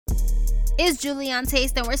It's Julie on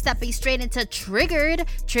Taste, and we're stepping straight into Triggered.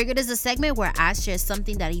 Triggered is a segment where I share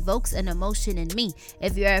something that evokes an emotion in me.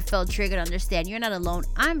 If you ever felt triggered, understand you're not alone.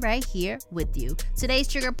 I'm right here with you. Today's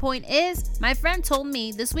trigger point is, my friend told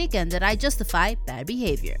me this weekend that I justify bad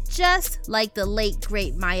behavior. Just like the late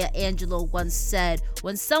great Maya Angelou once said,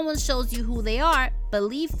 when someone shows you who they are,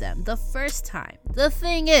 believe them the first time. The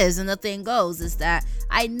thing is, and the thing goes, is that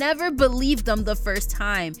I never believed them the first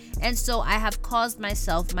time, and so I have caused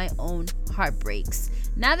myself my own heartbreaks.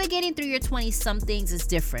 Navigating through your 20-somethings is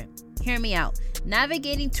different. Hear me out.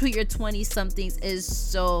 Navigating through your 20-somethings is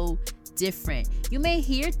so different. You may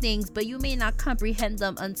hear things, but you may not comprehend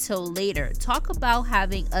them until later. Talk about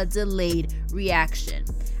having a delayed reaction.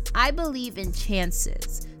 I believe in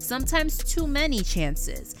chances, sometimes too many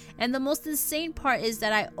chances. And the most insane part is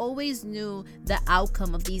that I always knew the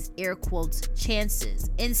outcome of these air quotes chances.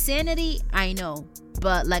 Insanity, I know.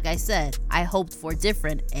 But like I said, I hoped for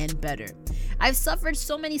different and better. I've suffered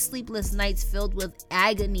so many sleepless nights filled with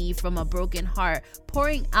agony from a broken heart,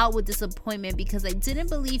 pouring out with disappointment because I didn't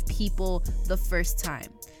believe people the first time.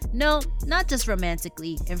 No, not just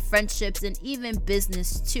romantically, in friendships and even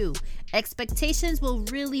business too. Expectations will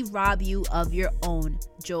really rob you of your own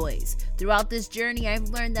joys. Throughout this journey, I've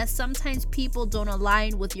learned that sometimes people don't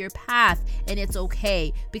align with your path, and it's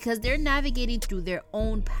okay because they're navigating through their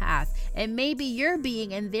own path, and maybe your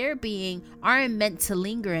being and their being aren't meant to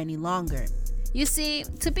linger any longer. You see,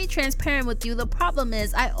 to be transparent with you, the problem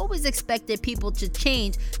is I always expected people to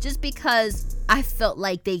change just because I felt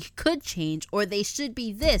like they could change, or they should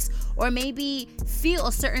be this, or maybe feel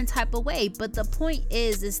a certain type of way. But the point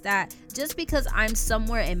is that just because I'm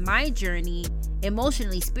somewhere in my journey,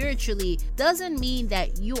 emotionally, spiritually, doesn't mean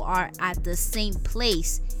that you are at the same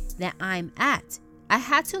place that I'm at. I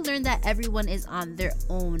had to learn that everyone is on their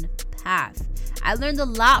own path. I learned a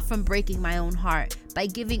lot from breaking my own heart by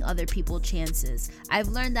giving other people chances. I've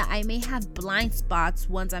learned that I may have blind spots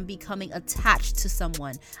once I'm becoming attached to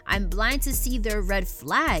someone. I'm blind to see their red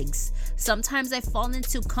flags. Sometimes I fall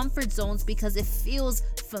into comfort zones because it feels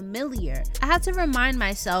familiar. I have to remind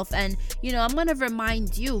myself, and I'm gonna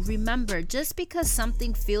remind you, remember, just because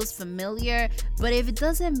something feels familiar, but if it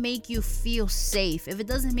doesn't make you feel safe, if it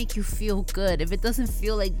doesn't make you feel good, if it doesn't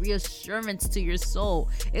feel like reassurance to your soul,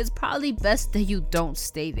 it's probably best that you don't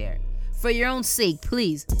stay there. For your own sake,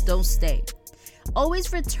 please don't stay.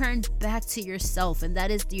 Always return back to yourself, and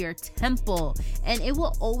that is your temple, and it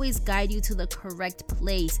will always guide you to the correct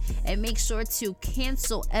place. And make sure to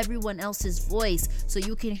cancel everyone else's voice so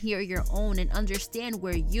you can hear your own and understand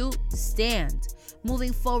where you stand.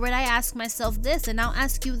 Moving forward, I ask myself this, and I'll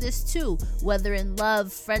ask you this too, whether in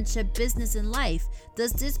love, friendship, business, and life.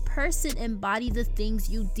 Does this person embody the things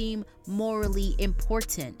you deem morally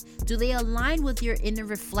important? Do they align with your inner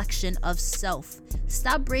reflection of self?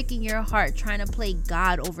 Stop breaking your heart trying to play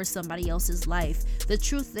God over somebody else's life. The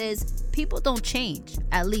truth is, people don't change,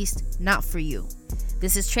 at least not for you.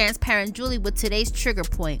 This is Transparent Julie with today's trigger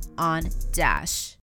point on Dash.